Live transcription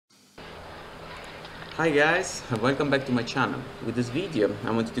Hi guys, welcome back to my channel. With this video I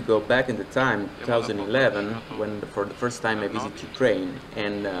wanted to go back in the time 2011 when for the first time I visited Ukraine,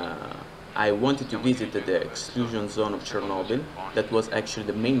 and I wanted to visit the exclusion zone of Chernobyl. That was actually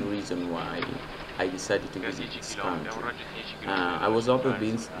the main reason why I decided to visit this country. I was also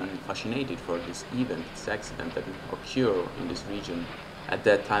been fascinated for this event, this accident that occurred in this region at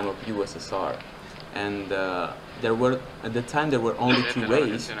that time of USSR. And there were at the time there were only two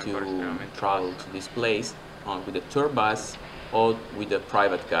ways to travel to this place, with a tour bus or with a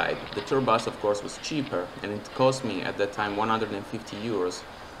private guide. The tour bus, of course, was cheaper, and it cost me at that time 150 euros,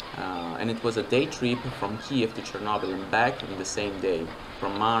 and it was a day trip from Kiev to Chernobyl and back in the same day,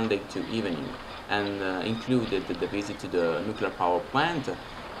 from Monday to evening, and included the visit to the nuclear power plant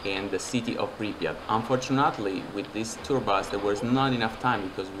and the city of Pripyat. Unfortunately, with this tour bus there was not enough time,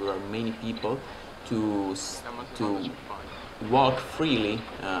 because we were many people, to walk freely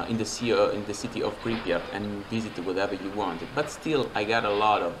in the city of Pripyat and visit whatever you wanted. But still, I got a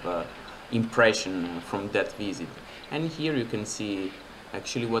lot of impression from that visit. And here you can see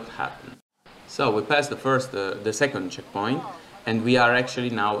actually what happened. So we passed the second checkpoint, and we are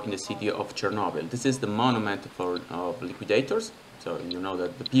actually now in the city of Chernobyl. This is the monument of liquidators. So you know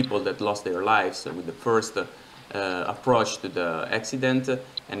that the people that lost their lives with the first approach to the accident,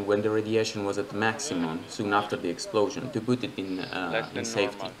 and when the radiation was at maximum soon after the explosion, to put it in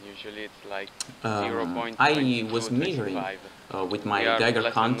safety. Usually it's like I was measuring with my Geiger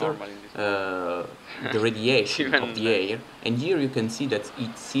counter the radiation of the air, and here you can see that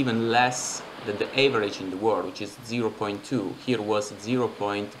it's even less than the average in the world, which is 0.2. Here was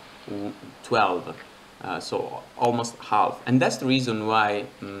 0.12. So almost half, and that's the reason why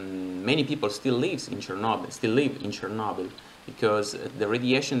many people still live in Chernobyl, because the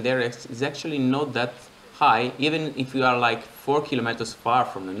radiation there is actually not that high, even if you are like 4 kilometers far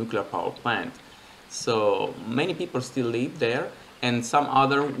from the nuclear power plant. So many people still live there, and some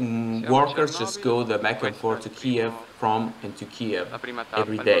other workers just go back and forth to Kiev, from and to Kiev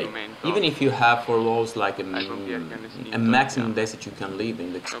every day. Even if you have for laws like a maximum days that you can live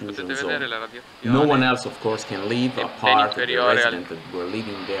in the exclusion zone. No one else, of course, can live apart of the residents that were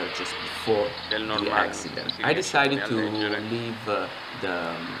living there just before the accident. I decided to leave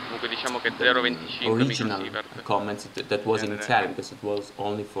the original comments that was in Italian, because it was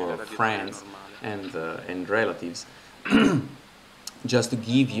only for friends and relatives. Just to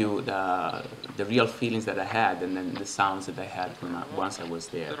give you the real feelings that I had, and then the sounds that I had once I was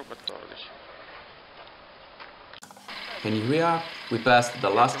there. And here we passed the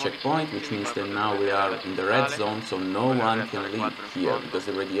last checkpoint, which means that now we are in the red zone, so no one can leave here because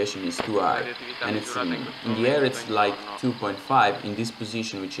the radiation is too high. And it's in the air it's like 2.5 in this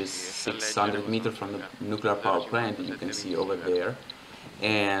position, which is 600 meters from the nuclear power plant that you can see over there.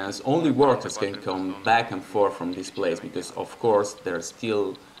 And only workers can come back and forth from this place, because of course there's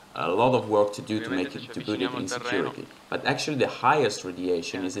still a lot of work to do to put it in security. But actually the highest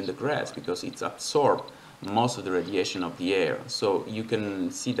radiation is in the grass, because it's absorbed most of the radiation of the air. So you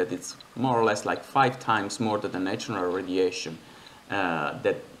can see that it's more or less like 5 times more than the natural radiation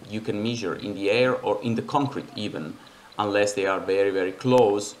that you can measure in the air or in the concrete even, unless they are very, very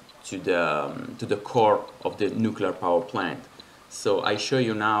close to the core of the nuclear power plant. So I show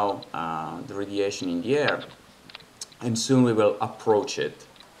you now the radiation in the air, and soon we will approach it.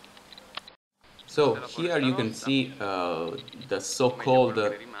 So here you can see the so-called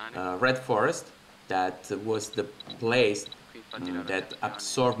red forest. That was the place that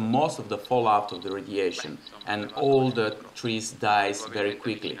absorbed most of the fallout of the radiation, and all the trees dies very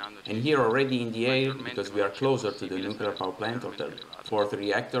quickly. And here already in the air, because we are closer to the nuclear power plant or the 4th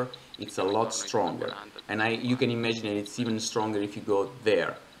reactor, it's a lot stronger. And you can imagine that it's even stronger if you go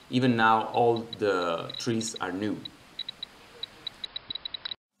there. Even now all the trees are new.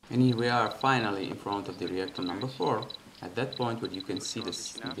 And here we are finally in front of the reactor number 4. At that point, where you can see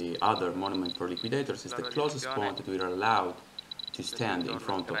the other monument for liquidators is the closest point that we are allowed to stand in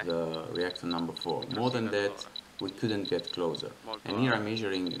front of the reactor number 4. More than that, we couldn't get closer. And here I'm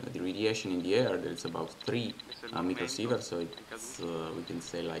measuring the radiation in the air. It's about 3 microsieverts, so it's we can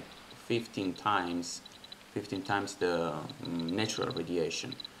say like 15 times the natural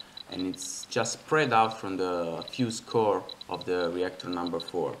radiation. And it's just spread out from the fuse core of the reactor number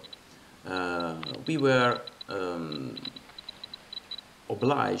 4. We were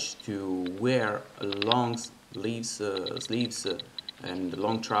obliged to wear long sleeves and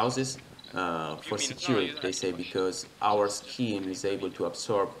long trousers for security, they say, because our skin is able to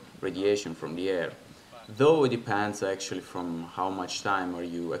absorb radiation from the air. Though it depends actually from how much time are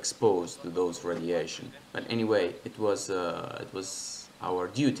you exposed to those radiation. But anyway, it was our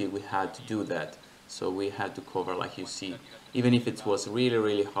duty, we had to do that. so we had to cover, like you see, even if it was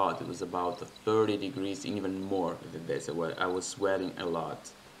really hot, it was about 30 degrees, even more the days. I was sweating a lot.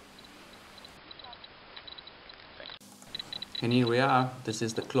 And here we are. This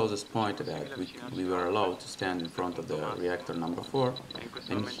is the closest point that we were allowed to stand in front of the reactor number 4.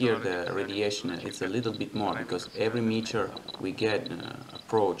 And here the radiation, it's a little bit more, because every meter we get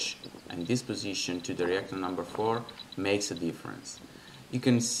approach in this position to the reactor number 4 makes a difference. You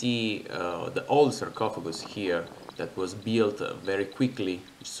can see the old sarcophagus here that was built very quickly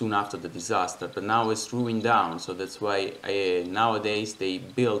soon after the disaster, but now it's ruined down, so that's why nowadays they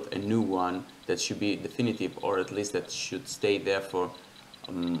built a new one that should be definitive, or at least that should stay there for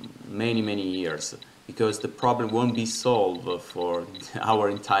many years, because the problem won't be solved for our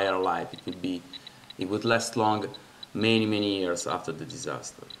entire life. It would last long many years after the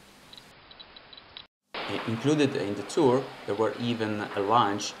disaster. Included in the tour, there were even a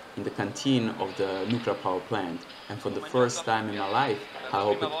lunch in the canteen of the nuclear power plant, and for the first time in my life, I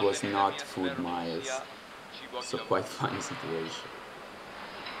hope it was not food miles. So quite funny situation.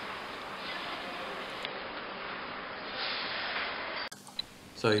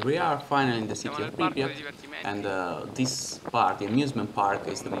 So here we are finally in the city of Pripyat, and this park, the amusement park,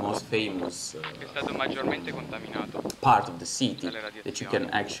 is the most famous part of the city that you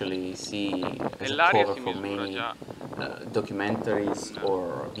can actually see as a cover for many documentaries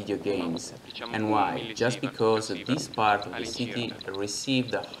or video games. And why? Just because this part of the city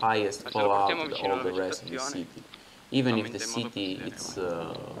received the highest fallout of all the rest of the city. Even if the city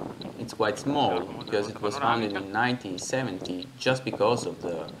it's quite small, because it was founded in 1970 just because of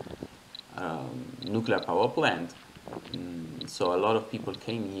the nuclear power plant. So a lot of people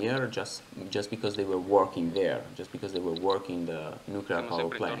came here just because they were working there, just because they were working the nuclear power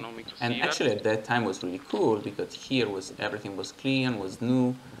plant. And actually at that time was really cool, because here everything was clean, was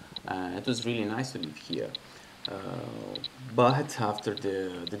new. It was really nice to live here. But after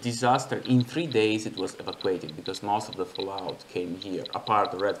the disaster, in 3 days it was evacuated, because most of the fallout came here,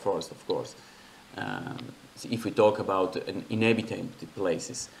 apart the Red Forest, of course. If we talk about inhabited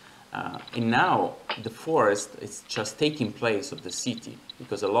places. And now the forest is just taking place of the city,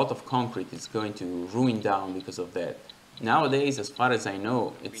 because a lot of concrete is going to ruin down because of that. Nowadays, as far as I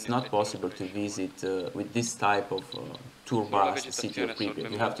know, it's not possible to visit with this type of tour bus the city of Pripyat.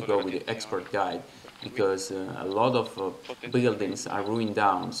 You have to go with the expert guide, because a lot of buildings are ruined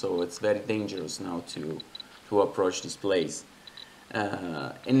down, so it's very dangerous now to approach this place.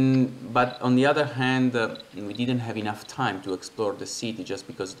 But on the other hand, we didn't have enough time to explore the city, just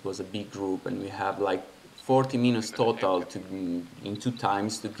because it was a big group, and we have like 40 minutes total in 2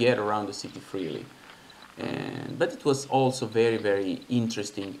 times to get around the city freely. But it was also very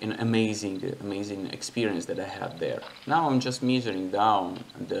interesting and amazing experience that I had there. Now I'm just measuring down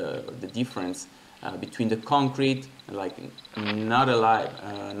the difference between the concrete, like not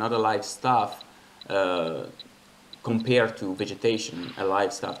alive stuff, compared to vegetation,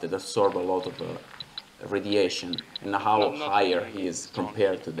 alive stuff that absorb a lot of radiation, and how higher he is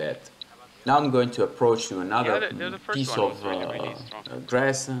compared to that. Now I'm going to approach to another piece of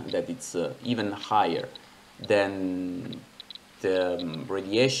grass that it's even higher than the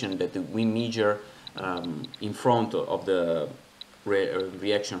radiation that we measure in front of the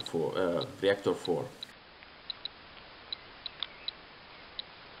reactor 4.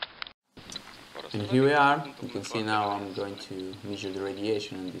 And here we are. You can see now I'm going to measure the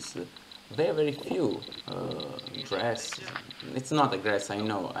radiation in this very few grass. It's not a grass, I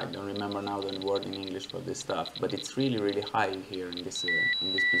know. I don't remember now the word in English for this stuff, but it's really high here in this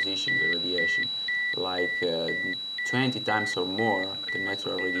position, the radiation, like 20 times or more the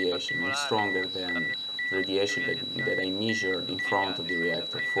natural radiation, and stronger than the radiation that I measured in front of the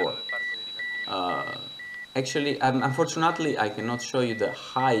reactor 4. Actually, unfortunately, I cannot show you the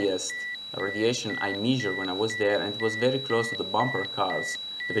highest radiation I measured when I was there, and it was very close to the bumper cars,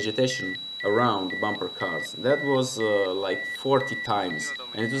 the vegetation around the bumper cars. That was like 40 times,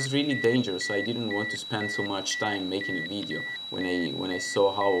 and it was really dangerous, so I didn't want to spend so much time making a video when I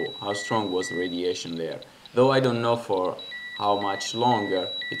saw how strong was the radiation there. Though I don't know for how much longer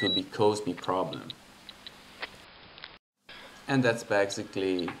it will cause me problem. And that's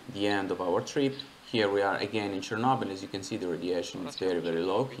basically the end of our trip. Here we are again in Chernobyl. As you can see, the radiation is very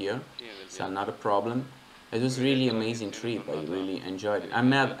low here, so not a problem. It was really amazing trip. I really enjoyed it. I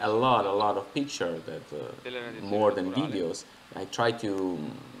made a lot of pictures, that more than videos. I tried to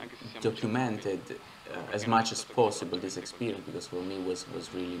document it as much as possible, this experience, because for me was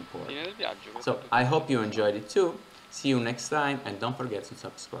really important. So I hope you enjoyed it too. See you next time, and don't forget to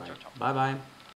subscribe. Bye bye.